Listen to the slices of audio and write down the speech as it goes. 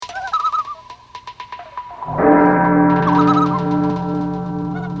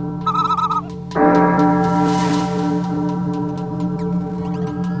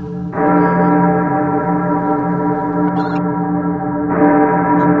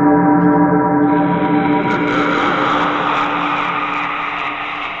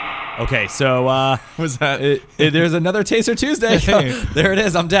Okay, so Was that? there's another Taster Tuesday. There it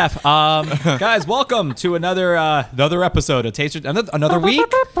is. I'm deaf. Guys, welcome to another episode of Taster. Another week,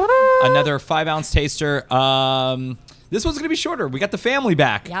 another 5-ounce taster. This one's gonna be shorter. We got the family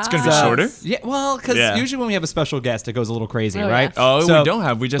back. Yeah. It's gonna be shorter. Yeah, well, because usually when we have a special guest, it goes a little crazy, Oh, right? yeah. Oh, So- we don't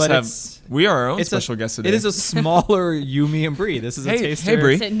have. We just but have. it's- We are our own It's special guest today. It is a smaller Yumi and Bree. This is a Hey- taster. hey,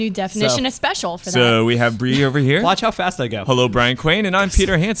 Bree. It's a new definition So- of special for So we have Bree over here. Watch how fast I go. Hello, Brian Quain, and I'm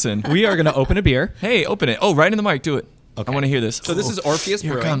Peter Hansen. We are gonna open a beer. Hey, open it. Oh, right in the mic. Do it. Okay. I want to hear this. So this is Orpheus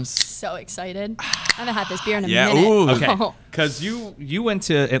Here it Brewing. comes. that. So excited. I haven't had this beer in a Yeah, minute. ooh. Okay, Oh. because you went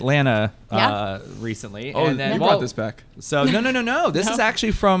to Atlanta Yeah. recently. Oh, and then, you brought this back. So no. This is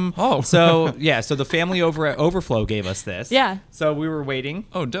actually from. Oh. So yeah. So the family over at Overflow gave us this. Yeah. So we were waiting.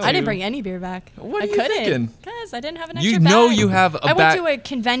 Oh, dope. I didn't bring any beer back. What I are you couldn't thinking? because I didn't have an You extra know bag. you have a I bag- went to a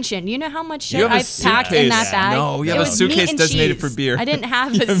convention. You know how much shit You have a I packed in that suitcase. bag? No, you It have a was suitcase meat and designated cheese. for beer. I didn't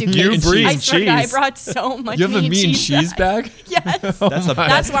have You a have suitcase. meat and cheese. I swear to God, I cheese. brought so much You have a meat and cheese cheese bag? Yes. That's the That's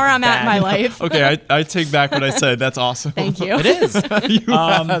best where I'm at in my bag. life. Okay, I take back what I said. That's awesome. Thank you. It is. You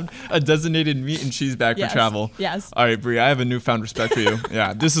have a designated meat and cheese bag Yes, for travel. yes. All right, Bree, I have a newfound respect for you.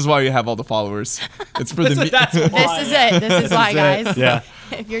 Yeah, this is why you have all the followers. It's for the meat. That's This is it. This is why, is it. guys. Yeah.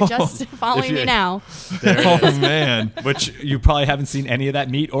 If you're just following me you're- now, Oh man, Which you probably haven't seen any of that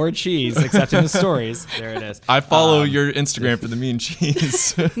meat or cheese except in the stories. There it is. I follow your Instagram for the meat and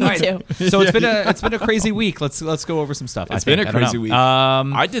cheese. me All right, too. So it's been a crazy week. Let's go over some stuff. It's been a I don't crazy know. week.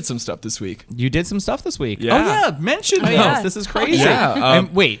 I did some stuff this week. You did some stuff this week. Yeah. Oh yeah, mention this. yeah. This is crazy. Yeah,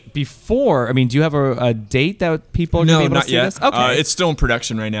 And wait, before, I mean, do you have a date that people are gonna No, be able not to see yet. this? Okay. It's still in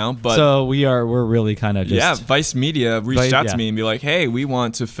production right now, but So we're really kind of just yeah, Vice Media reached out yeah. to me and be like, "Hey, we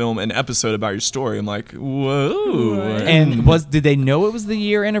want to film an episode about your story." I'm like, "Whoa!" And did they know it was the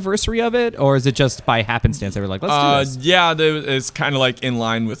year anniversary of it, or is it just by happenstance they were like, let's do this? yeah, it's kind of like in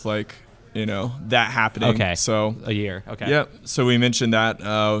line with like that happening. Okay. So A year. Okay. yep. So we mentioned that.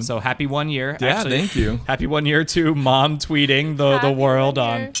 So happy 1 year. Yeah, actually. thank you. Happy 1 year to mom tweeting the Happy world 1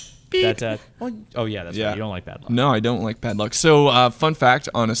 on year. that. Oh yeah, that's Yeah. right. You don't like bad luck. No, I don't like bad luck. So, fun fact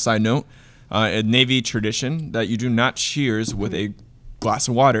on a side note, a Navy tradition that you do not cheers with a glass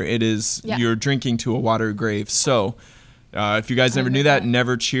of water. It is Yeah. you're drinking to a water grave. So, if you guys never knew that,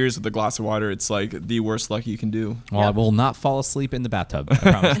 never cheers with a glass of water. It's like the worst luck you can do. Well, I Yep. will not fall asleep in the bathtub. I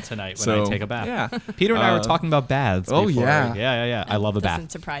promise tonight when I So, take a bath. yeah. Peter and I were talking about baths. oh, before. yeah. yeah. I love a bath.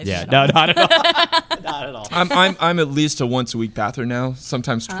 Doesn't surprise Yeah, me no, at all. not at all. Not at all. I'm at least a once a week bather now.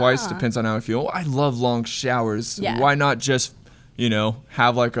 Sometimes twice, depends on how I feel. I love long showers. Yeah. Why not just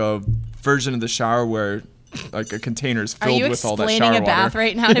have like a version of the shower where like a container is Are filled you with all that explaining shower a bath water?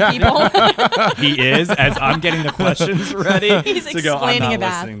 right now to people? He is, as I'm getting the questions ready He's to go. I'm explaining not a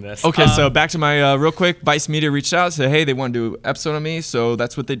bath. listening to this. Okay, so back to my real quick. Vice Media reached out, said, "Hey, they want to do an episode on me." So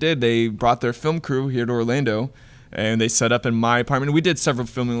that's what they did. They brought their film crew here to Orlando, and they set up in my apartment. We did several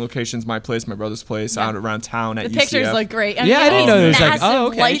filming locations: my place, my brother's place, Yeah. out around town at The UCF. pictures look great. Yeah, I didn't know there was like, massive oh,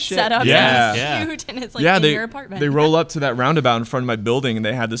 okay, light shit. setups. Yeah. And Yeah. it's huge, and it's like yeah, in they your apartment. they roll up to that roundabout in front of my building, and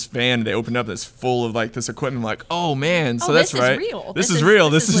they had this van. And they opened up that's full of like this equipment. I'm like, oh man, so Oh, that's this is right. real. This This is is- real.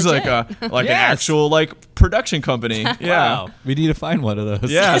 this This is is like legit. an Yes. actual like production company. Yeah. Wow. We need to find one of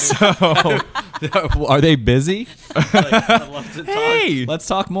those. Yeah. So Are they busy? I'd love to talk. Hey! Let's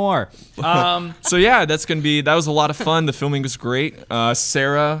talk more. So yeah, that was a lot of fun. The filming was great.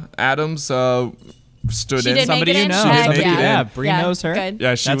 Sarah Adams stood She in. did Somebody make it you in? know. Heck Somebody, yeah. yeah. Bree Yeah, knows her. good.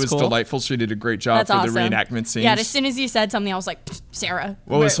 Yeah, she That's was cool. delightful. She did a great job That's for awesome. the reenactment scenes. Yeah, as soon as you said something, I was like, Sarah.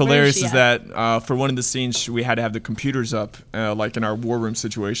 What was where hilarious she is at? that for one of the scenes we had to have the computers up, like in our war room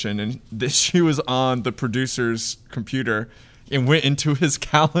situation, and she was on the producer's computer and went into his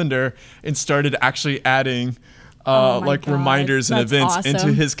calendar and started actually adding Oh my like God, reminders and that's events awesome.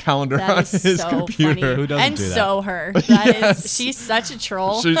 into his calendar That on is his so computer. funny. Who doesn't and do that? so her. That is, Yes. she's such a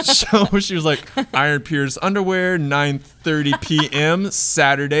troll. She was like Iron Pierce underwear, 9:30 p.m.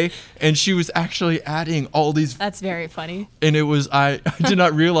 Saturday, and she was actually adding all these, That's very funny. and it was I did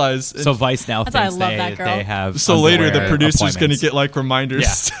not realize. So Vice now That's why I thinks love that girl. they have. So later, the underwear producer's gonna appointments. get like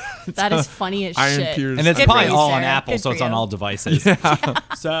reminders. That is funny as Iron shit. Pierce. And it's Good probably for you, all on Sarah. Apple, Good so for it's on you. all devices.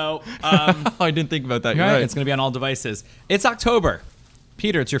 So, I didn't think about that. You're right, right. it's going to be on all devices. It's October.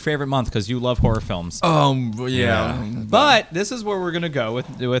 Peter, it's your favorite month because you love horror films. Well, yeah. But this is where we're going to go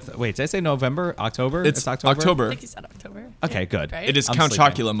with. Wait, did I say November? October? It's I October. think you said October. Okay, good. Right? It is I'm Count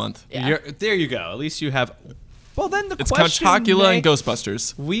sleeping. Chocula month. Yeah. There you go. At least you have Well, then the It's question Count Chocula may- and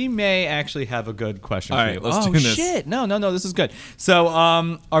Ghostbusters. We may actually have a good question All for right, you. let's oh, do this. shit. No, this is good. So,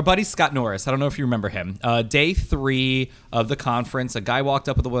 our buddy Scott Norris, I don't know if you remember him. Day 3 of the conference, a guy walked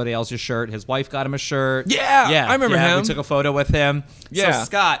up with a Woody Alger shirt. His wife got him a shirt. Yeah, I remember him. We took a photo with him. Yeah. So,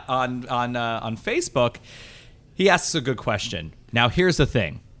 Scott, on Facebook, he asks a good question. Now, here's the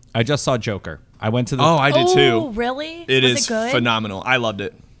thing. I just saw Joker. I went to the... Oh, I did Oh, too. really? It Was is it good? phenomenal. I loved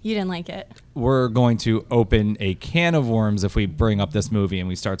it. You didn't like it. We're going to open a can of worms if we bring up this movie and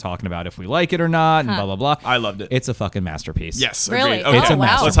we start talking about if we like it or not and blah, blah, blah. I loved it. It's a fucking masterpiece. Yes, Really? agreed. Okay. It's a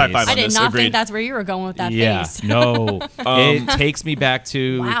wow. Let's high five masterpiece. on I did this. not Agreed. think that's where you were going with that Yeah, face. no. It takes me back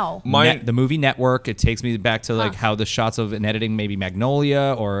to Wow. the movie Network. It takes me back to like how the shots of an editing, maybe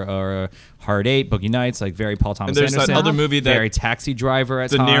Magnolia or Hard 8, Boogie Nights, like very Paul Thomas And there's Anderson. that other movie that very Taxi Driver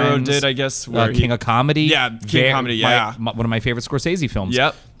at De Niro times. did, I guess, where he- King of Comedy. Yeah, King of Comedy, yeah. one of my favorite Scorsese films.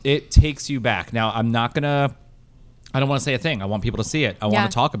 Yep. It takes you back. Now, I don't want to say a thing. I want people to see it. I Yeah.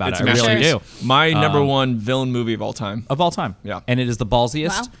 want to talk about It's it. I really do. My number one villain movie of all time. Of all time. Yeah. And it is the ballsiest.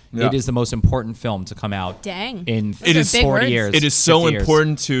 Wow. Yeah. It is the most important film to come out Dang. in Those are big 40 words. years. It is so 50 years.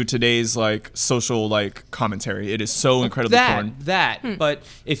 important to today's like social like commentary. It is so incredibly important. But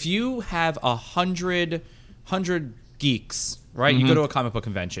if you have 100 geeks, right? You go to a comic book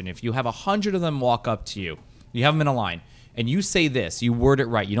convention. If you have 100 of them walk up to you, you have them in a line, and you say this, you word it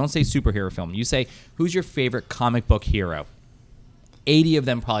right. You don't say superhero film. You say, who's your favorite comic book hero? 80 of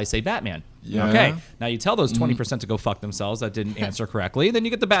them probably say Batman. Yeah. Okay. Now you tell those 20% to go fuck themselves that didn't answer correctly. Then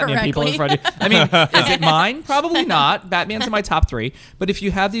you get the Batman people in front of you. I mean, is it mine? Probably not. Batman's in my top 3. But if you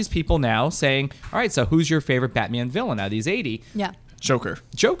have these people now saying, all right, so who's your favorite Batman villain out of these 80? Yeah. Joker.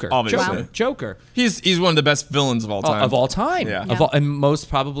 Joker. Obviously. Joker. He's one of the best villains of all time. Of all time. Yeah. Yeah. And most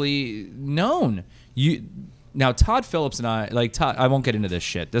probably known. Now, Todd Phillips and I won't get into this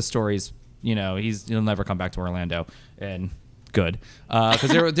shit. This story's, he'll never come back to Orlando. And good.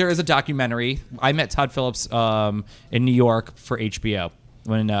 Because there is a documentary. I met Todd Phillips in New York for HBO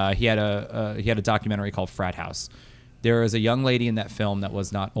when he had a documentary called Frat House. There is a young lady in that film that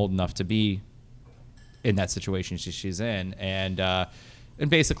was not old enough to be in that situation she's in. And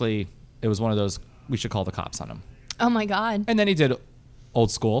basically, it was one of those, we should call the cops on him. Oh my God. And then he did Old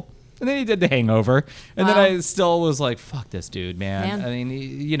School. And then he did The Hangover. And then Wow. I still was like, fuck this dude, man. Man. I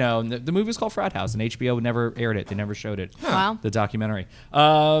mean, the movie was called Frat House, and HBO never aired it. They never showed it. Wow. The documentary.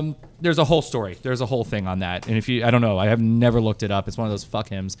 There's a whole story. There's a whole thing on that. And I don't know. I have never looked it up. It's one of those fuck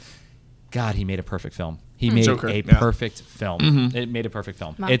hymns. God, he made a perfect film. He made Joker, a yeah. perfect film. It made a perfect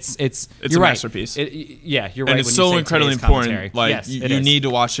film. Wow. It's It's you're a right. masterpiece. Yeah, you're right. And it's when you so say incredibly today's important. commentary. Like Yes, you it is. need to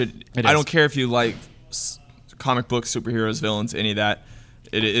watch it. It I is. don't care if you like comic books, superheroes, villains, any of that.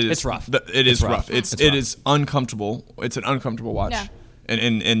 It is. It's rough. It is It's rough. rough. It rough. is uncomfortable. It's an uncomfortable watch. Yeah.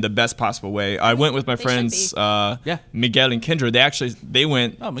 In the best possible way. I went with my They should friends, be. Yeah. Miguel and Kendra. They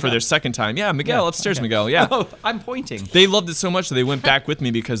went Oh, Miguel. for their second time. Yeah, Miguel upstairs. Okay. Miguel. Yeah. Oh, I'm pointing. They loved it so much that they went back with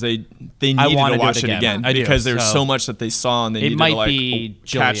me because they needed wanna to do it watch it again. again I do, because there's so- so much that they saw and they It needed might to like be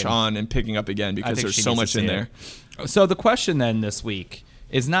catch Jillian. on and picking up again I because think there's she so needs to much see in it. there. So the question then this week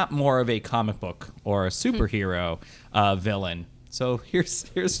is not more of a comic book or a superhero villain. So here's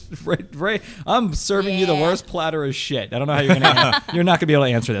Ray. I'm serving you the Yeah. worst platter of shit. I don't know how you're not gonna be able to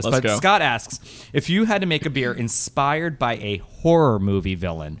answer this. Let's but go. Scott asks, if you had to make a beer inspired by a horror movie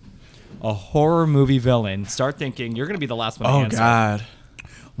villain, start thinking. You're gonna be the last one to Oh answer. God.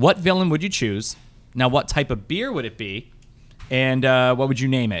 What villain would you choose? Now, what type of beer would it be? And what would you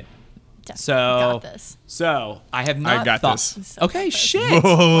name it? So, Got this. So I have not I got thought. this. So Okay, close. shit.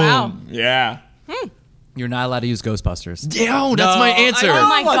 Wow. Yeah. You're not allowed to use Ghostbusters. Yeah, that's my answer. Oh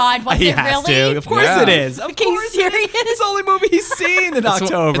my God, was he it has really? to. Of course Yeah. it is. Of Okay, course it is. serious? It's the only movie he's seen in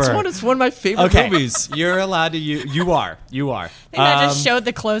October. It's one of my favorite okay. movies. You're allowed to use. You are. I think that just showed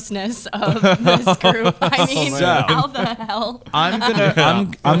the closeness of this group. I mean, So- how the hell? I'm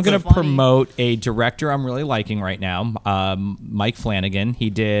gonna I'm gonna funny. promote a director I'm really liking right now. Mike Flanagan. He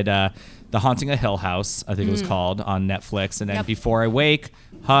did The Haunting of Hill House, I think it was called, on Netflix, and then Yep. Before I Wake,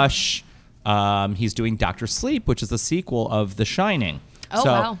 Hush. He's doing Doctor Sleep, which is the sequel of The Shining. Oh,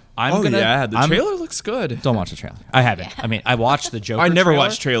 so wow. The trailer looks good. Don't watch the trailer. I haven't. Yeah. I mean, I watched the Joker. I never trailer.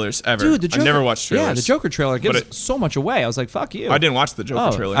 watched trailers ever. Dude, the Joker. I never watched trailers. Yeah, the Joker trailer gives But so much away. I was like, "Fuck you." I didn't watch the Joker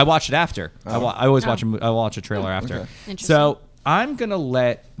Oh, trailer. I watched it after. I always Oh. watch a trailer after. okay. Interesting. So I'm gonna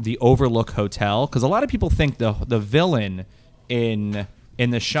let the Overlook Hotel, because a lot of people think the villain in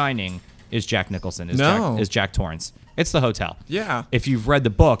The Shining is Jack Nicholson. No. Is Jack Torrance. It's the hotel. Yeah. If you've read the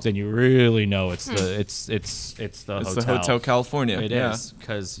book, then you really know it's the it's the It's hotel. the Hotel California. It yeah. is,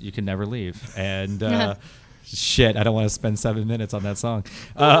 because you can never leave. And Shit, I don't want to spend 7 minutes on that song.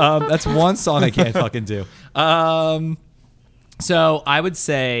 That's one song I can't fucking do. So I would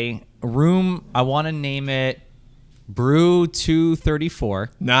say room, I want to name it Brew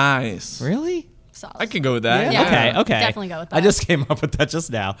 234. Nice. Really? Solid. I can go with that. Yeah. Okay. Definitely go with that. I just came up with that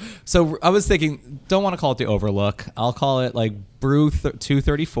just now. So I was thinking, don't want to call it the Overlook. I'll call it like Brew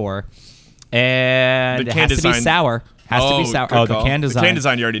 234. And The it can has to be design- sour. Has to be sour. good Oh, the call. can design. The can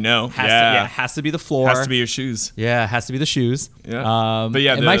design you already know. Has to be the floor. Has to be your shoes. Yeah, it has to be the shoes. Yeah. But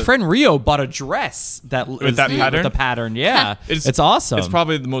yeah, and my friend Rio bought a dress that With that pattern? With the pattern, yeah. it's awesome. It's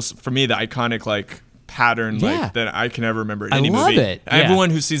probably the most, for me, the iconic like pattern Yeah. like that I can ever remember in I any love movie. it. Yeah.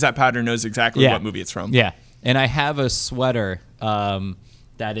 Everyone who sees that pattern knows exactly Yeah. what movie it's from. Yeah, and I have a sweater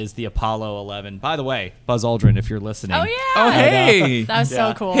that is the Apollo 11. By the way, Buzz Aldrin, if you're listening. Oh, yeah. Oh, hey. That was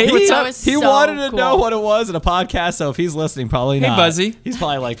so cool. Hey, what's That up? was He so wanted to cool. know what it was in a podcast, so if he's listening, probably Hey, not. Buzzy. He's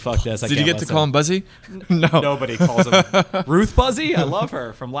probably like, fuck this. I Did you can't get to listen. call him Buzzy? No. Nobody calls him Ruth Buzzy. I love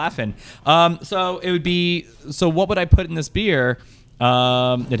her from Laughing. So it would be. So what would I put in this beer?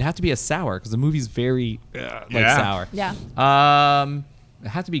 It'd have to be a sour because the movie's very Yeah. sour. Yeah. It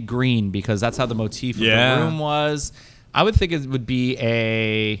had to be green because that's how the motif of Yeah. the room was. I would think it would be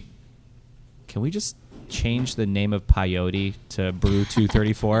a. Can we just change the name of Peyote to Brew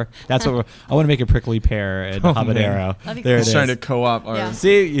 234? That's what I want to make a prickly pear and habanero. That'd be There cool. it He's trying to is. co-op our... Yeah.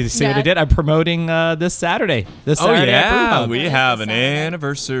 See, you see what I Yeah. did? I'm promoting this Saturday. This Oh, Saturday at Brew yeah. Hub. We It is have this an Saturday.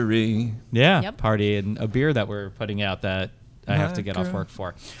 anniversary. Yeah, Yep. party and a beer that we're putting out that I have to get off girl. work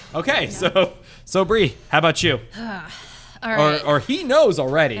for. Okay, so Bree, how about you? All right. Or he knows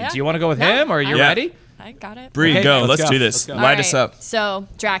already. Yeah. Do you want to go with No, him or are you Yeah. ready? I got it. Bree, Okay, go. let's Let's go. do this. Let's go. All Light us right. up. So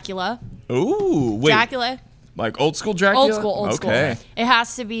Dracula. Ooh, wait. Dracula. Like old school Dracula? Old school. Okay. It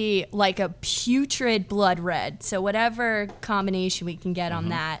has to be like a putrid blood red. So whatever combination we can get on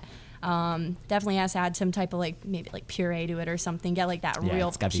that. Definitely has to add some type of like maybe like puree to it or something. Get like that Yeah, real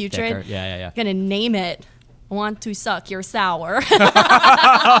it's gotta be putrid. thicker. Yeah. Gonna name it. Want to suck your sour. You have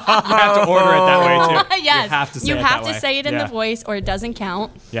to order it that way too. Yes. You have to say You it have that to way. say it in Yeah. the voice or it doesn't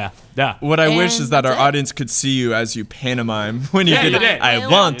count. Yeah. What I wish And is that our that's it. audience could see you as you pantomime when you Yeah, did you it. did. I I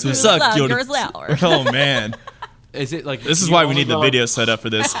want to suck your sour. Oh man, Is it like this is why we need the video set up for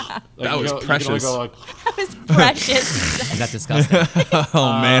this. That was precious. That was precious. Is that disgusting?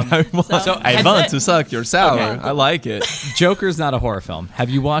 Oh man, I want, I that's want it. to suck your sour. Okay. I like it. Joker's not a horror film. Have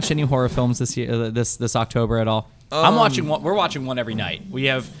you watched any horror films this year, this October at all? I'm watching one. We're watching one every night.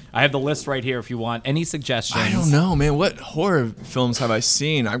 I have the list right here if you want any suggestions. I don't know, man. What horror films have I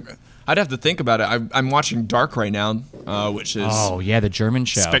seen? I'd have to think about it. I'm watching Dark right now, which is Oh yeah, the German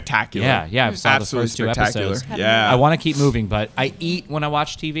show. spectacular. Yeah. I've saw Absolutely the first two spectacular. episodes. Yeah. I want to keep moving, but I eat when I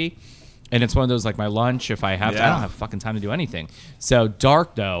watch TV, and it's one of those like my lunch. If I have, I Yeah. don't have fucking time to do anything. So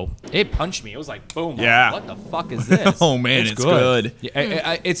Dark though, it punched me. It was like boom. Yeah. What the fuck is this? Oh, man, it's good.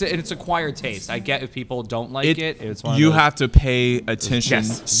 Yeah, it's acquired taste. I get if people don't like it. It's one of you those, have to pay attention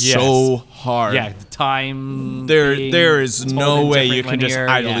Yes. so hard. Yeah, the time. There being is told no in way you different can just linear-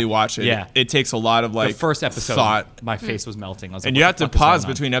 idly yeah. watch it. Yeah. It takes a lot of like The first episode, thought. my face was melting. I was like, And what you the have to fuck is pause going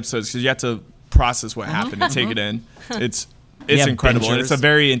on? between episodes because you have to process what happened and take it in. It's Yeah, incredible. And it's a bingers.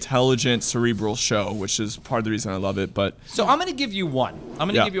 very intelligent, cerebral show, which is part of the reason I love it. But So I'm gonna give you one. I'm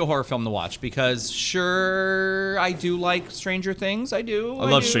gonna Yeah. give you a horror film to watch because sure I do like Stranger Things. I do. I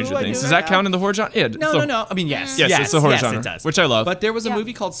love Stranger Things. Does that count in the horror genre? Yeah. No. I mean, yes. Yes, it's the horror genre, it does. which I love. But there was a Yeah.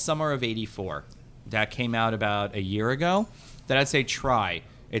 movie called Summer of '84 that came out about a year ago that I'd say try.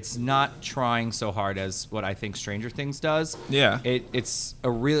 It's not trying so hard as what I think Stranger Things does. Yeah.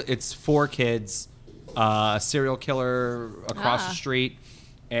 It's 4 kids, a serial killer across the street,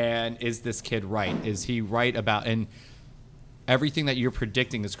 and is this kid right? Is he right about and everything that you're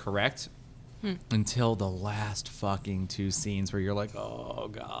predicting is correct until the last fucking 2 scenes where you're like, oh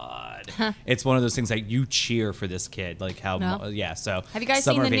god. It's one of those things that you cheer for this kid, like how No. yeah. So Have you guys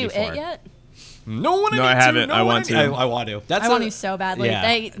Summer seen the of new 84. It yet? No one. No, I haven't. No I one want to. I want to. That's I want to so badly. Yeah,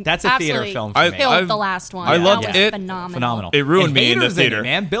 They that's a theater absolutely film for I- me. killed I've- the last one. I That loved was it. Phenomenal. It ruined And me in the Hader's theater. it,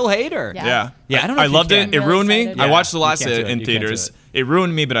 man. Bill Hader. Yeah. Yeah, I don't know I if you loved it. can. It Really ruined me. excited. I Yeah. watched the last You can't do it. in You can't do theaters. It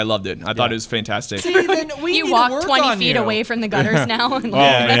ruined me, but I loved it. I thought Yeah. it was fantastic. We need You to walk work 20 on feet you. away from the gutters now. And Oh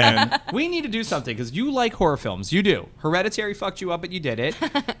man. We need to do something because you like horror films. You do. Hereditary fucked you up, but you did it.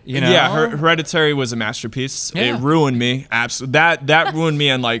 You know? Yeah, Hereditary was a masterpiece. Yeah. It ruined me. Absolutely. That ruined me,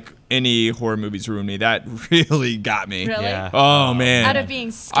 unlike any horror movies ruined me. That really got me. Really? Yeah. Oh man. Out of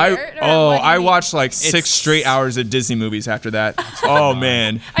being scared? or what I you mean? watched like 6 It's- straight hours of Disney movies after that. Oh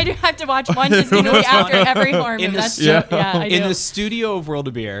man. I do have to watch one Disney movie after every horror movie. In the That's stu- true. Yeah, I In do. the studio of World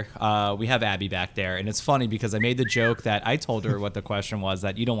of Beer, we have Abby back there, and it's funny because I made the joke that I told her what the question was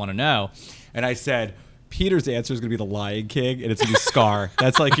that you don't want to know, and I said, Peter's answer is going to be the Lion King, and it's going to be Scar.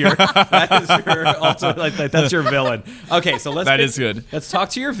 That's like that is your ultimate, like that's your villain. Okay, so That is good. Let's talk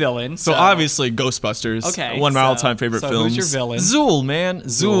to your villain. So obviously Ghostbusters. Okay, one of my so- all-time favorite so films. who's your villain? Zool, man.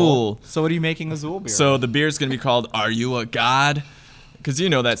 Zool. So what are you making a Zool beer? So the beer is gonna be called "Are You a God?" Because you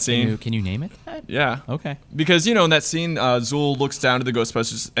know that scene. can you name it? Yeah. Okay. Because you know in that scene, Zool looks down to the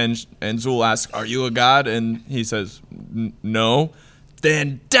Ghostbusters and Zool asks, "Are you a god?" And he says, "No."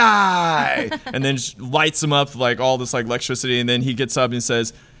 Then die, and then lights him up like all this like electricity, and then he gets up and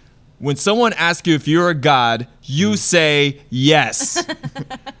says, "When someone asks you if you're a god, you say yes."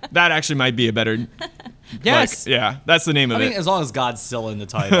 That actually might be a better. Yes. Yeah, that's the name I of mean, it. as long as God's still in the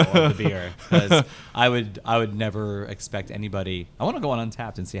title of the beer, because I would never expect anybody. I want to go on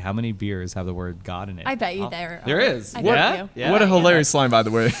Untapped and see how many beers have the word God in it. I bet you there. There is. I What? bet you. Yeah. What a hilarious line, by the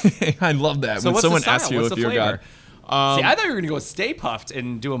way. I love that. So when what's someone the style? asks you What's if the you're a god. flavor? See, I thought you were gonna go with Stay Puffed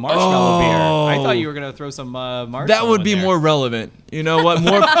and do a marshmallow beer. I thought you were gonna throw some marshmallow. That would be in there. more relevant. You know what?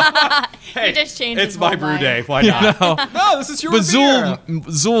 More. Hey, You just changed it's his my whole brew vibe. day. Why not? No, this is your But beer.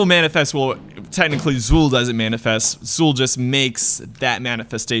 Zool manifests. Well, technically, Zool doesn't manifest. Zool just makes that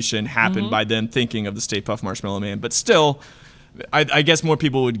manifestation happen by them thinking of the Stay Puft Marshmallow Man. But still, I guess more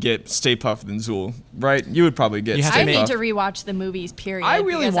people would get Stay Puft than Zool, right? You would probably get You have Stay I to need Puft. to rewatch the movies. Period. I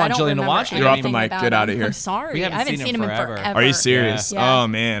really because want don't Jillian to remember watch it. You're off the anything mic. about Get outta him. here. I'm sorry. We I haven't haven't seen seen him him in forever. forever. Are you serious? Yeah. Oh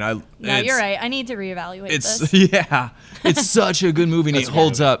man, No, you're right. I need to reevaluate It's this. yeah, it's such a good movie, and it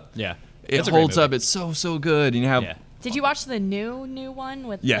holds up. Yeah, It It's a great holds up. movie. It's so good. And you have Yeah. Did you watch the new one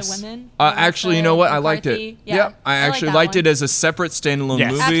with yes. the women? Actually, you know what? I liked it. McCarthy? Yeah. Yep. I actually like liked that it as a separate standalone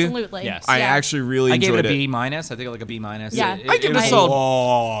Yes. movie. Absolutely. Yes. I Yeah. actually really I gave enjoyed it a it. B minus. I think like a B minus. Yeah. I give it a was solid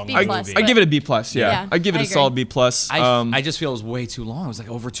long B I, plus, movie. I give it a B plus. Yeah, Yeah, I give it I a agree. solid B plus. I just feel it was way too long. It was like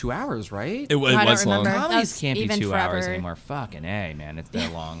over 2 hours, right? it I don't was long. remember. Comedies That's can't be even 2 hours forever. anymore. Fucking A, man. It's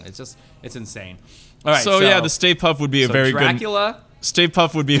that long. It's insane. All right. So yeah, the Stay Puft would be a so very good. Dracula. Stay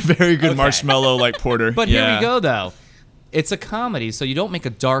Puft would be a very good Okay. marshmallow like porter. But yeah. here we go, though. It's a comedy, so you don't make a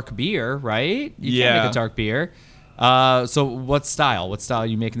dark beer, right? You can't Yeah. make a dark beer. So what style? What style are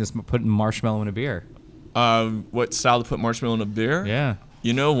you making this? Putting marshmallow in a beer? What style to put marshmallow in a beer? Yeah.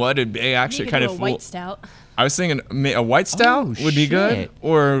 You know what? It'd be You actually could kind do of. a white stout. I was thinking a white stout Oh, would be good, shit.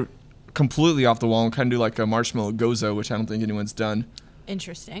 or completely off the wall and kind of do like a marshmallow goza, which I don't think anyone's done.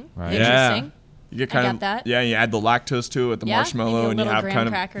 Interesting. Right. Interesting. You get I kind get of that. Yeah. You add the lactose to it with the Yeah, marshmallow, maybe a and you little have graham kind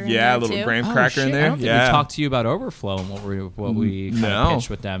of cracker in a there, little too. graham Oh, cracker shit. in I there. don't think Yeah. we talked to you about Overflow and what we kind No. of pitched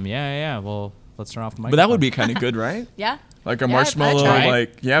with them. Yeah. Well, let's turn off the mic. But that would be kind of good, right? Yeah. Like a Yeah, marshmallow, I'd try it.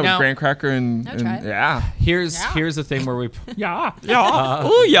 like with Now- graham cracker and try it. yeah. Here's the thing where we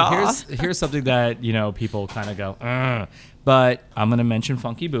here's something that people kind of go, "Ugh." But I'm gonna mention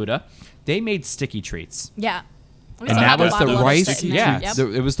Funky Buddha. They made sticky treats. Yeah. We And still that have a was the bottle of it rice. sitting Yeah, there.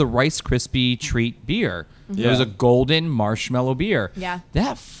 Yep. it was the Rice Krispie treat beer. It Yeah. was a golden marshmallow beer. Yeah.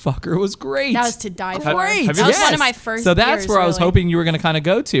 that fucker was great. That was to die for. Great. Have That you was ever- one of my first. So that's beers, where I was really. hoping you were going to kind of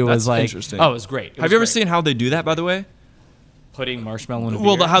go to. Was That's like, interesting. oh, it was great. It Have was you ever great. seen how they do that, by the way? putting marshmallow in a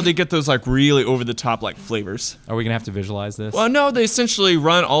Well, beer? how they get those like really over the top like flavors. Are we gonna have to visualize this? Well, no, they essentially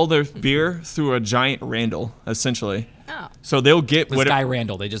run all their beer through a giant Randall, essentially. Oh. So they'll get This what guy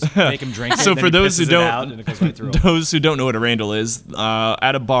Randall, they just make him drink it. So and then for he those who pisses it don't- out, and it goes right through him. those who don't know what a Randall is,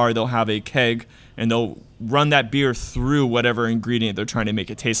 at a bar they'll have a keg and they'll run that beer through whatever ingredient they're trying to make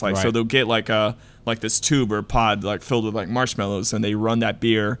it taste like. So Right. they'll get like this tube or pod like filled with like marshmallows, and they run that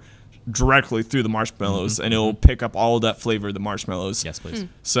beer directly through the marshmallows, and it'll pick up all of that flavor of the marshmallows. Yes, please.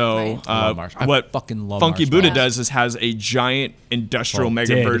 So Right. I love marsh- I what fucking love Funky Buddha marshmallows. does is has a giant industrial Well,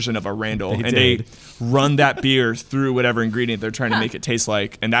 mega did. version of a Randall, They and did. they run that beer through whatever ingredient they're trying to make it taste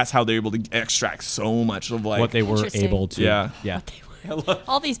like, and that's how they're able to extract so much of like What they were Interesting. able to. Yeah. Yeah.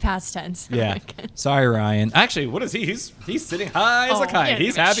 All these past tense. Yeah. Sorry, Ryan. Actually, what is he? He's sitting high as a Oh, kite. yeah,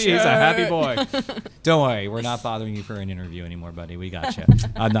 He's happy. He's a sure. happy boy. Don't worry, we're not bothering you for an interview anymore, buddy. We got you.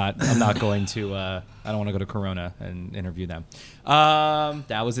 I'm not going to. I don't want to go to Corona and interview them.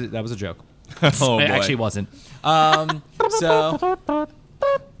 That was it. That was a joke. Oh, It boy. actually wasn't. So,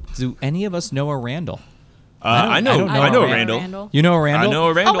 do any of us know a Randall? I know I don't know a a Randall. You know a Randall? I know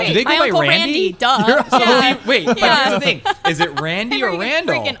a Randall. Oh wait, Do they go my by uncle Randy? Duh. So Yeah. wait, but Yeah. here's the thing: is it Randy or Freaking-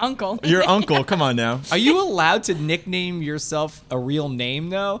 Randall? Freaking uncle. Your uncle, come on now. Are you allowed to nickname yourself a real name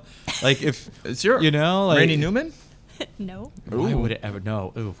though? Like if It's your like Randy Newman. No. Why Ooh. would it ever?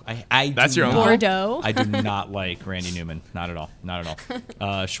 No. Ooh, I That's do your not- uncle? Bordeaux. I do not like Randy Newman. Not at all. Not at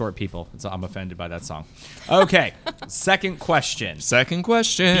all. Short people. I'm offended by that song. Okay. Second question. Second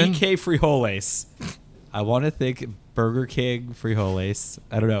question. BK Frijoles. I want to think Burger King Frijoles.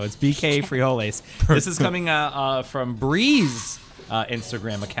 I don't know. It's BK Frijoles. This is coming from Breeze.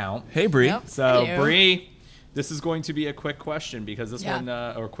 Instagram account. Hey, Bree. Yep. So, Hello. Bree, this is going to be a quick question because this Yeah. one,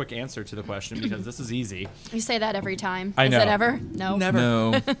 or a quick answer to the question because this is easy. You say that every time. I Is know. it ever? No. Never.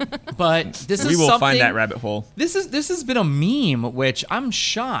 No, But this we is will something. find that rabbit hole. This has been a meme, which I'm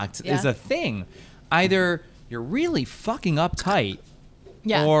shocked is Yeah. a thing. Either you're really fucking uptight,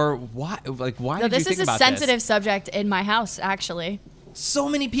 Yeah. or why? Like, why No, did you this think is a about sensitive subject in my house, actually. this? So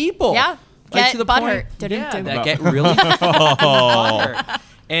many people. Yeah. Like, Get to the butthurt. point, Didn't yeah, do that it. get really butthurt.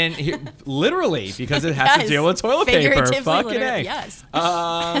 And here, literally, because it has to Yes. deal with toilet paper. Figuratively, Fucking literally, A. yes.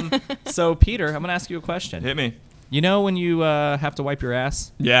 So, Peter, I'm going to ask you a question. Hit me. You know when you have to wipe your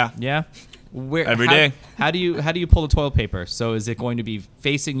ass? Yeah. Yeah. Where Every how, day. How do you pull the toilet paper? So is it going to be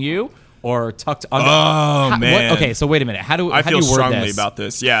facing you or tucked under? Oh, man. Okay, so wait a minute. How do I how feel do you word strongly this? about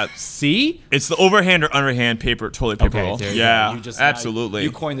this. Yeah. See? It's the overhand or underhand toilet paper roll. there you Yeah, go. You just absolutely.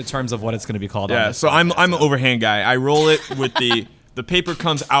 You coined the terms of what it's going to be called. on Yeah, this so I'm podcast, an overhand guy. I roll it with the paper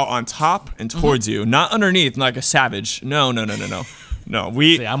comes out on top and towards you, not underneath like a savage. No. No,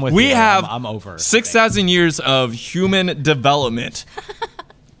 we See, I'm with we you. have I'm over. 6,000 years of human development,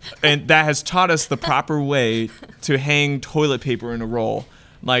 and that has taught us the proper way to hang toilet paper in a roll.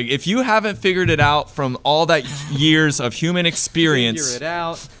 Like if you haven't figured it out from all that years of human experience, Figure it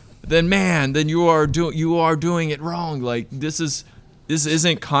out. then you are doing it wrong. Like this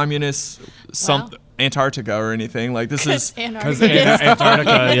isn't communist Antarctica or anything. Like this is Because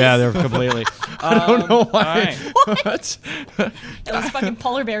Antarctica, yeah, they're completely. I don't know why. what? Those fucking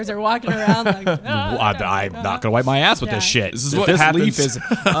polar bears are walking around like, I'm not gonna wipe my ass with this Yeah. shit. This is If what this happens. leaf is.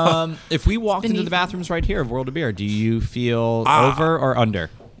 If we walked into beneath the bathrooms right here of World of Beer, do you feel Ah. over or under?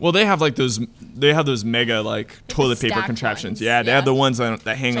 Well, they have like those. They have those mega like toilet paper stacked contraptions. ones. Yeah, they have Yeah. the ones that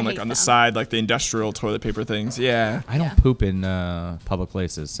hang I on like hate on the them. side, like the industrial toilet paper things. Yeah. I don't Yeah. poop in public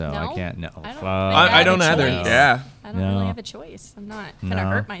places, so I No? can't. No, I don't think I have don't a either. choice. Yeah. I don't No. really have a choice. I'm not gonna No.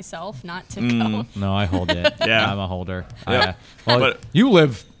 hurt myself not to Mm. go. No, I hold it. Yeah. I'm a holder. Yep. Well, But- you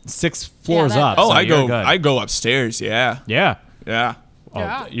live 6 floors that- up. Oh, so I you're go. good. I go upstairs. Yeah. Yeah. Yeah. Oh,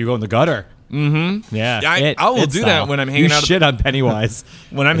 Yeah. you go in the gutter. Mm-hmm. Yeah. Yeah, I will it do style. that when I'm hanging you out- shit on Pennywise.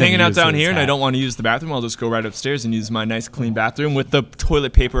 When I'm And then hanging you out use down his here and I hat. don't want to use the bathroom, I'll just go right upstairs and use my nice clean bathroom with the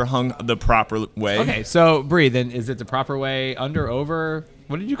toilet paper hung the proper way. Okay, so Bree, then is it the proper way? Under, over?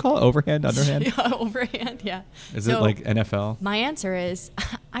 What did you call it? Overhand, underhand? Yeah, overhand, yeah. Is So, it like NFL? My answer is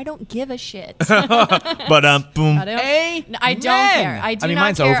I don't give a shit. But boom. I don't, Amen. No, I don't care. I do I mean, not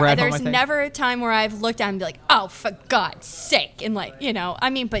mine's care. over at home, I There's think. never a time where I've looked at him and be like, oh, for God's sake. And like, you know, I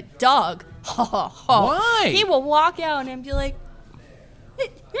mean, but Doug, Why? he will walk out and be like,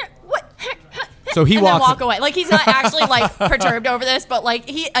 what? So he and then walks. walk away. Like he's not actually like perturbed over this, but like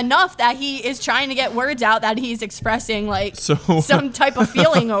he enough that he is trying to get words out that he's expressing like So- some type of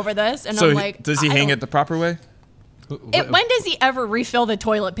feeling over this. And So I'm like, does he I hang don't- it the proper way? when does he ever refill the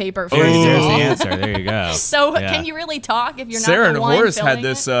toilet paper for There's you? the answer. There you go. So Yeah. can you really talk if you're Sarah not and the one Horace had filling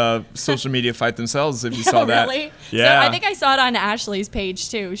this it? social media fight themselves. If you Oh, saw that, really? yeah. So I think I saw it on Ashley's page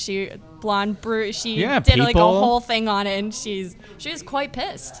too. She blonde brew. She Yeah, did like a people- whole thing on it, and she was quite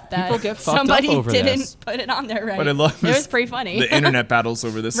pissed that People get fucked up somebody over didn't this. put it on there right. What I love it is was pretty funny. the internet battles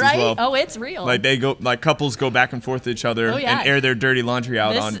over this right? as well. Oh, it's real. Like they go, like couples go back and forth to each other Oh, yeah. and air their dirty laundry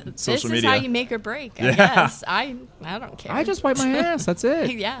out on social this media. is how you make or break. I Yeah. guess. I don't care. I just wipe my ass. That's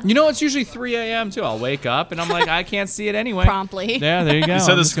it. Yeah. You know, it's usually 3 a.m. too. I'll wake up and I'm like, I can't see it anyway. Promptly. Yeah, there you go. You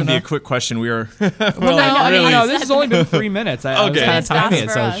said I'm this just was gonna be a gonna- quick question. We are. Well, no, this has only been 3 minutes. I was Okay. kind of It's timing fast it,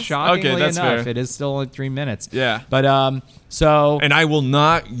 for so us. shockingly Okay, that's enough, fair. it is still only 3 minutes. Yeah. But so And I will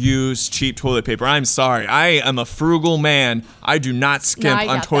not use cheap toilet paper. I'm sorry. I am a frugal man. I do not skimp I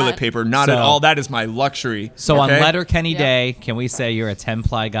on got toilet that. paper. Not So- at all. That is my luxury. so on okay? Letterkenny Yeah. Day, can we say you're a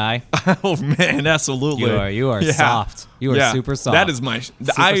 10-ply guy? Oh man, absolutely. You are Yeah. soft. You are Yeah. super soft. That is my.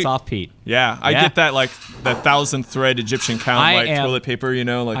 super soft, Pete. Yeah, I Yeah. get that like the 1,000 thread Egyptian count I like am- toilet paper. You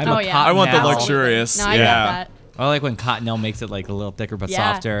know, like I'm the- a Oh, yeah. I want the Cottonelle. luxurious. No, I yeah. got that. I like when Cottonelle makes it like a little thicker but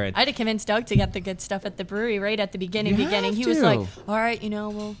Yeah. softer. I had to convince Doug to get the good stuff at the brewery right at the beginning. You have He was to. like, "All right, you know,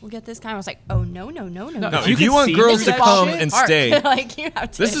 we'll get this kind." I was like, "Oh no. No, If if you you can want see girls this to shit, come shit, and Art. stay, like you have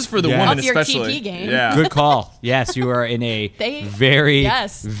to. this is for the Yeah. woman Up your especially. TP game. Yeah. Good call. Yes, you are in a They- very,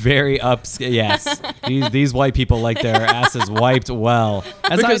 yes. very upscale. Yes, these white people like their asses wiped well.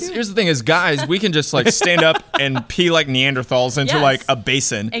 As I Because do. here's the thing: is guys, we can just like stand up and pee like Neanderthals into Yes. like a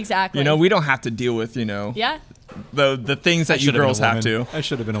basin. Exactly. You know, we don't have to deal with Yeah. the things that you Should've been a girls have woman. to. I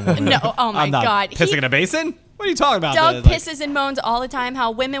should have been a woman. No, oh my I'm not God. pissing in a basin? What are you talking about? Doug Like- pisses and moans all the time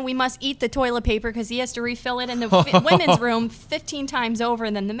how women, we must eat the toilet paper because he has to refill it in the women's room 15 times over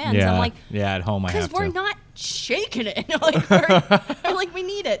than the men's. Yeah, I'm like, yeah, at home I because have we're to. not shaking it. Like, we're like, we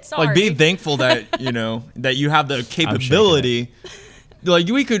need it. Sorry. Like, be thankful that that you have the capability. Like,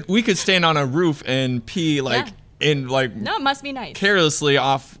 we could stand on a roof and pee Yeah. No, it must be nice. carelessly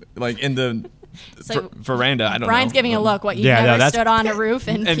off in the So, veranda. I don't know. Brian's giving a look. What, you Yeah, no, never that's- stood on a roof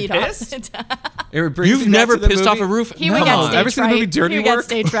and peed pissed? off? It brings You've me back never to the pissed off movie. a roof? He would Come get on. stage Ever seen the fright. movie Dirty He would get Work?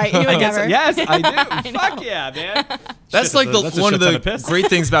 stage fright. He would I guess, never. yes, I do. I know. Fuck yeah, man. That's Shit, like that's a one of shit ton the piss. great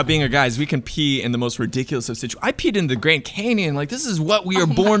things about being a guy is we can pee in the most ridiculous of situations. I peed in the Grand Canyon. Like, this is what we are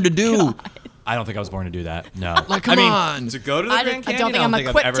born to do. I don't think I was born to do that. No. Like, come on. To go to the I Grand don't Canyon, think I'm I've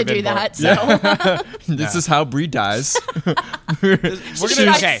equipped ever to do been born- that. So This is how Bree dies. We're Should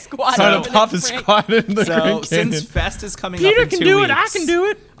gonna I okay. squat Trying over to the pop and Grand- squat in the So Grand Canyon. since Fest is coming Peter up in can 2 do weeks, it. I can do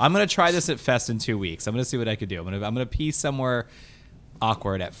it. I'm gonna try this at Fest in 2 weeks. I'm gonna see what I could do. I'm gonna pee somewhere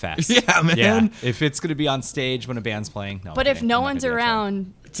awkward at Fest. Yeah, man. Yeah. If it's gonna be on stage when a band's playing. No. But I'm if kidding. no I'm not one's gonna do that.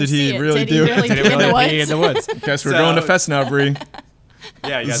 around, to Did he see it, really did do he it? really Did pee it in the really pee woods? in the woods? Guess we're So- going to Fest now, Bree.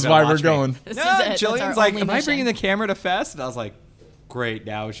 Yeah, you This guys is gotta why we're watch me. going. This No, is it. That's our Jillian's like, only am I mission. bringing the camera to Fest? And I was like, great.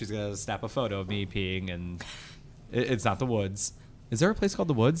 Now she's gonna snap a photo of me peeing, and it's not the woods. Is there a place called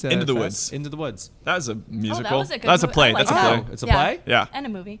the Woods? at Into the Fest? Woods. Into the Woods. That was a musical. Oh, that was a good That's a movie. play. I like That's a that. play. It's a Yeah. play? Yeah. And a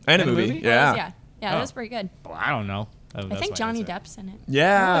movie. And a And a movie. movie? Yeah. Yeah, Oh. that was pretty good. Well, I don't know. I think Johnny Depp's in it.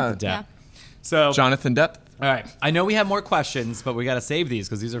 Yeah. Yeah. Yeah. So, Jonathan Depp. all right. I know we have more questions, but we got to save these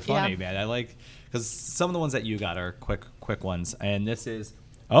because these are funny, Yeah. man. I like because some of the ones that you got are quick ones, and this is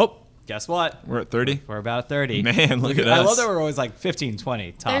guess what? We're at 30. We're about 30. Man, look at I us. love that we're always like 15,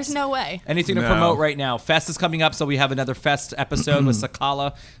 20 tops. There's no way. Anything to No. promote right now? Fest is coming up, so we have another Fest episode with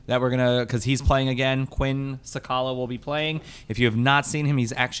Sakala that we're gonna because he's playing again. Quinn Sakala will be playing. If you have not seen him,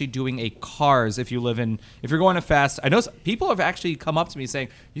 he's actually doing a Cars. If you're going to Fest, I know people have actually come up to me saying,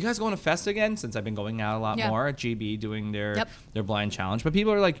 "You guys going to Fest again?" Since I've been going out a lot Yeah. more at GB doing their Yep. blind challenge. But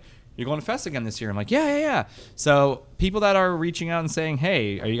people are like, "You're going to Fest again this year?" I'm like, yeah. So people that are reaching out and saying,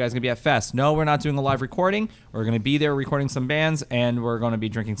 "Hey, are you guys gonna be at Fest?" No, we're not doing a live recording. We're gonna be there recording some bands, and we're gonna be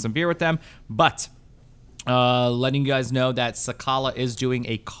drinking some beer with them. But letting you guys know that Sakala is doing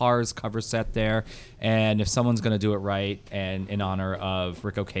a Cars cover set there, and if someone's gonna do it right, and in honor of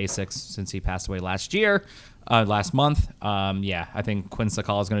Rick Ocasek since he passed away last month, I think Quinn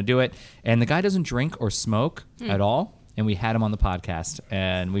Sakala is gonna do it. And the guy doesn't drink or smoke at all. And we had him on the podcast,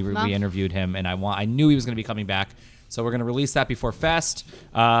 and we interviewed him, and I knew he was going to be coming back, so we're going to release that before Fest.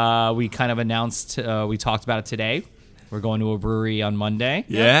 We kind of announced, we talked about it today. We're going to a brewery on Monday.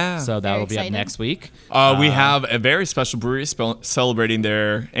 Yeah. So that Very will be up excited. next week. We have a very special brewery celebrating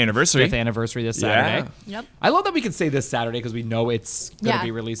their anniversary. 5th anniversary this Saturday. Yep. I love that we can say this Saturday because we know it's going to Yeah.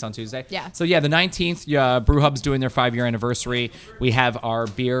 be released on Tuesday. Yeah. So the 19th, Brew Hub's doing their 5-year anniversary. We have our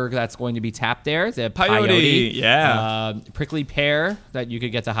beer that's going to be tapped there, the Peyote, yeah. prickly pear that you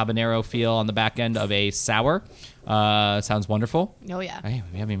could get the habanero feel on the back end of a sour. Sounds wonderful. Oh, yeah. Hey,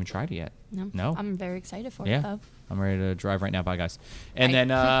 we haven't even tried it yet. No. I'm very excited for it, Yeah. though. I'm ready to drive right now. Bye, guys. And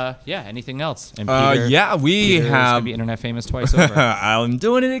Right. then, anything else? And We Peter's gonna have. be internet famous twice over. I'm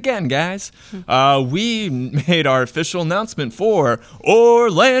doing it again, guys. We made our official announcement for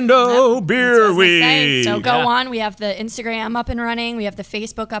Orlando Yep. Beer That's what I was gonna say. Week. So go Yeah. on. We have the Instagram up and running. We have the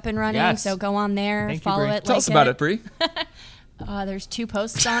Facebook up and running. Yes. So go on there, Thank you, follow Bree. it. Tell like us about it, Bree. There's 2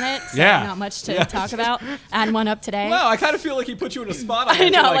 posts on it. So Yeah. not much to talk about. Add one up today. Wow, I kind of feel like he put you in a spot. On I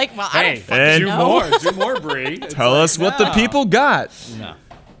that. know, You're like, well, I don't hey, fucking do know. do more, Bree. It's Tell like, us what the no. people got. No.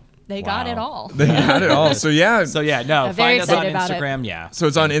 They got Wow. it all. They got it all. So yeah. So yeah, no. I'm very Find us on excited about it. Instagram. Yeah. So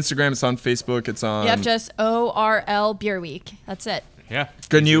it's on Instagram. It's on Facebook. It's on. Yep, just ORL Beer Week. That's it. Yeah.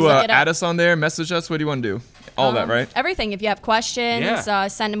 Can you Look it up. add us on there? Message us. What do you want to do? All that, right? Everything. If you have questions, Yeah.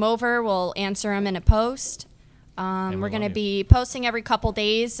 send them over. We'll answer them in a post. we We're love going to you. be posting every couple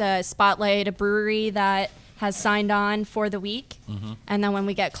days, spotlight a brewery that has signed on for the week. Mm-hmm. And then when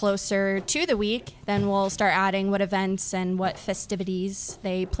we get closer to the week, then we'll start adding what events and what festivities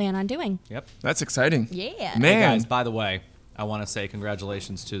they plan on doing. Yep. That's exciting. Yeah. Man. Hey guys, by the way, I want to say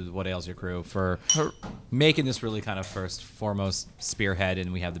congratulations to What Ails Your Crew for making this really kind of foremost spearhead,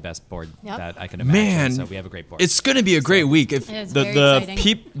 and we have the best board Yep. that I can imagine. Man, So we have a great board. It's going to be a great week. If It is the very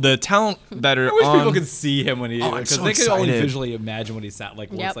exciting. the talent that are I wish on, people could see him when he, I'm because so they could only excited. visually imagine what he sound like,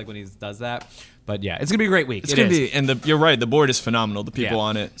 looks Yep. like when he does that. But yeah, it's gonna be a great week. it's It going to is. be, and you're right. The board is phenomenal. The people Yeah.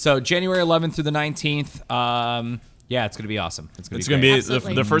 on it. So January 11th through the 19th. Yeah, it's gonna be awesome. It's gonna It's be going great. to be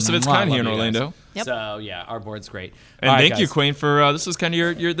Absolutely. the first of its Mwah, kind love here in you guys. Orlando. Yep. So yeah, our board's great. And All right, thank you, guys. Quayne, for this is kind of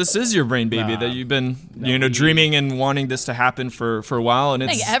your this is your brain baby that you've been dreaming and wanting this to happen for a while, and I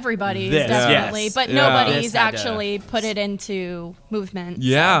it's think everybody's This, definitely, yes. but Yeah. nobody's This had to- actually put it into movement.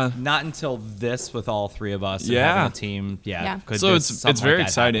 yeah. Not until this with all three of us. And Yeah. having a team. Yeah. Yeah. could So this- it's something very like that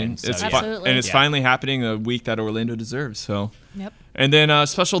exciting. happen. So, It's yeah. Absolutely. and it's Yeah. finally happening a week that Orlando deserves. So. Yep. And then a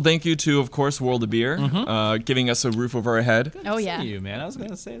special thank you to, of course, World of Beer, giving us a roof over our head. Oh yeah. You man, I was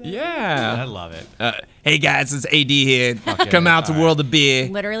gonna say that. Yeah. I love it. Hey guys, it's AD here. yeah. Come out to All right. World of Beer.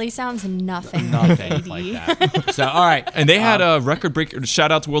 Literally sounds nothing. Nothing like like AD. that. So all right, And they had a record break.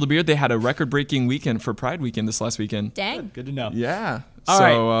 Shout out to World of Beer. They had a record breaking weekend for Pride Weekend this last weekend. Dang. good to know. Yeah. All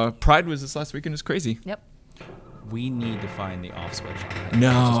So Pride was this last weekend. It's crazy. Yep. We need to find the off switch. On that. No,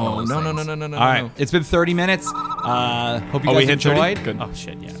 It's just one of those no, no, things. no, no, no, All right, no. it's been 30 minutes. Hope you Oh, guys we hit 30? enjoyed. Good. Oh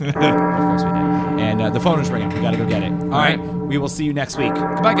shit, yeah. Of course we did. And the phone is ringing. We gotta go get it. All right, right. we will see you next week.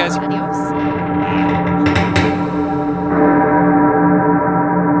 Goodbye, guys. Adios.